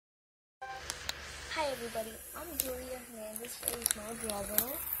Hi everybody, I'm Julia Hernandez. Is my brother.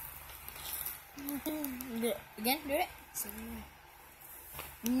 Again, do it.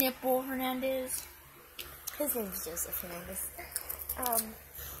 Nipple Hernandez. His name is Joseph Hernandez.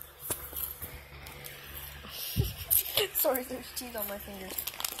 Sorry, there's cheese on my fingers.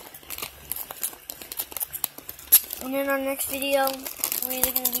 And in our next video, we're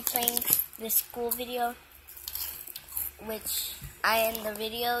either going to be playing the school video, which I end the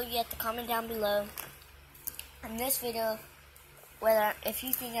video. You have to comment down below. In this video, whether if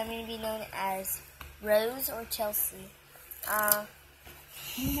you think I'm going to be known as Rose or Chelsea. I'm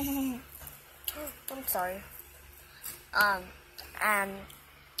sorry.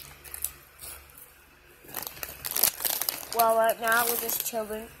 Well, right now we're just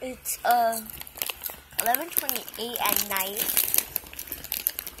chilling. It's 11:28 at night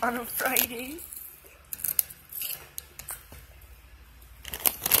on a Friday.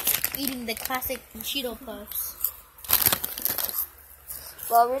 Eating the classic Cheeto Puffs.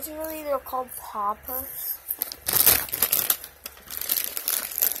 Well, originally they're called Paw Puffs.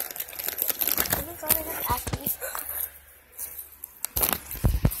 Oh my god, I have acne.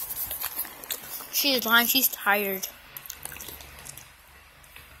 She's lying. She's tired.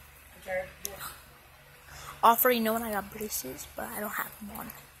 Already know when I got braces, but I don't have them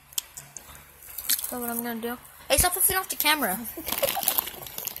on. So what I'm gonna do? Hey, stop flipping off the camera.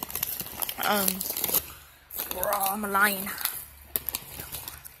 I'm a lion.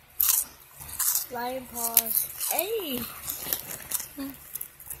 Lion paws. Hey.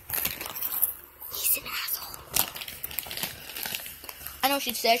 He's an asshole. I know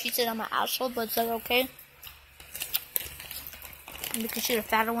she said I'm an asshole, but is that okay? Because she's a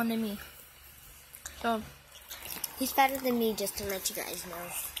fatter one than me. So He's fatter than me, just to let you guys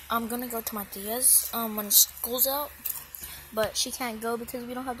know. I'm gonna go to my tia's when school's out, but she can't go because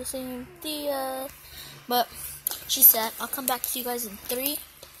we don't have the same tia. But she said I'll come back to you guys in 3,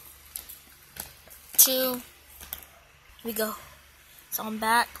 2, we go. So I'm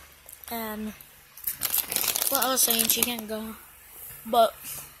back, and what I was saying, she can't go, but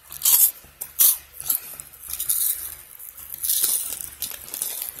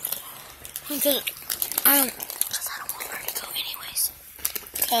because I don't want her to go anyways.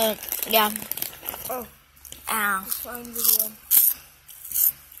 Yeah. Oh. Ow. Fine video.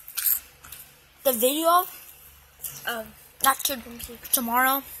 The video, not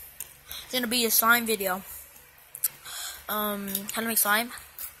tomorrow, it's gonna be a slime video. How to make slime.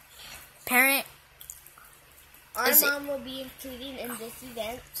 Parent. Our mom will be included in this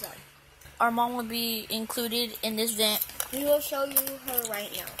event, so. Our mom will be included in this event. We will show you her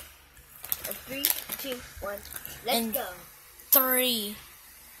right now. 3, 2, 1, let's go. 3,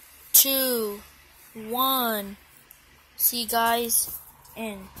 2, 1. See you guys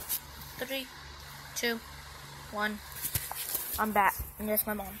in 3, 2, 1. I'm back, and there's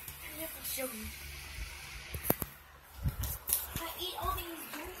my mom.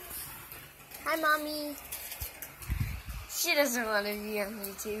 Hi, mommy. She doesn't want to be on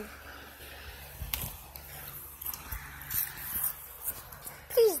YouTube.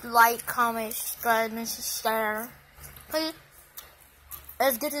 Please like, comment, subscribe, and share. Please.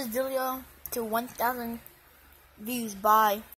 Let's get this video to 1,000 views. Bye.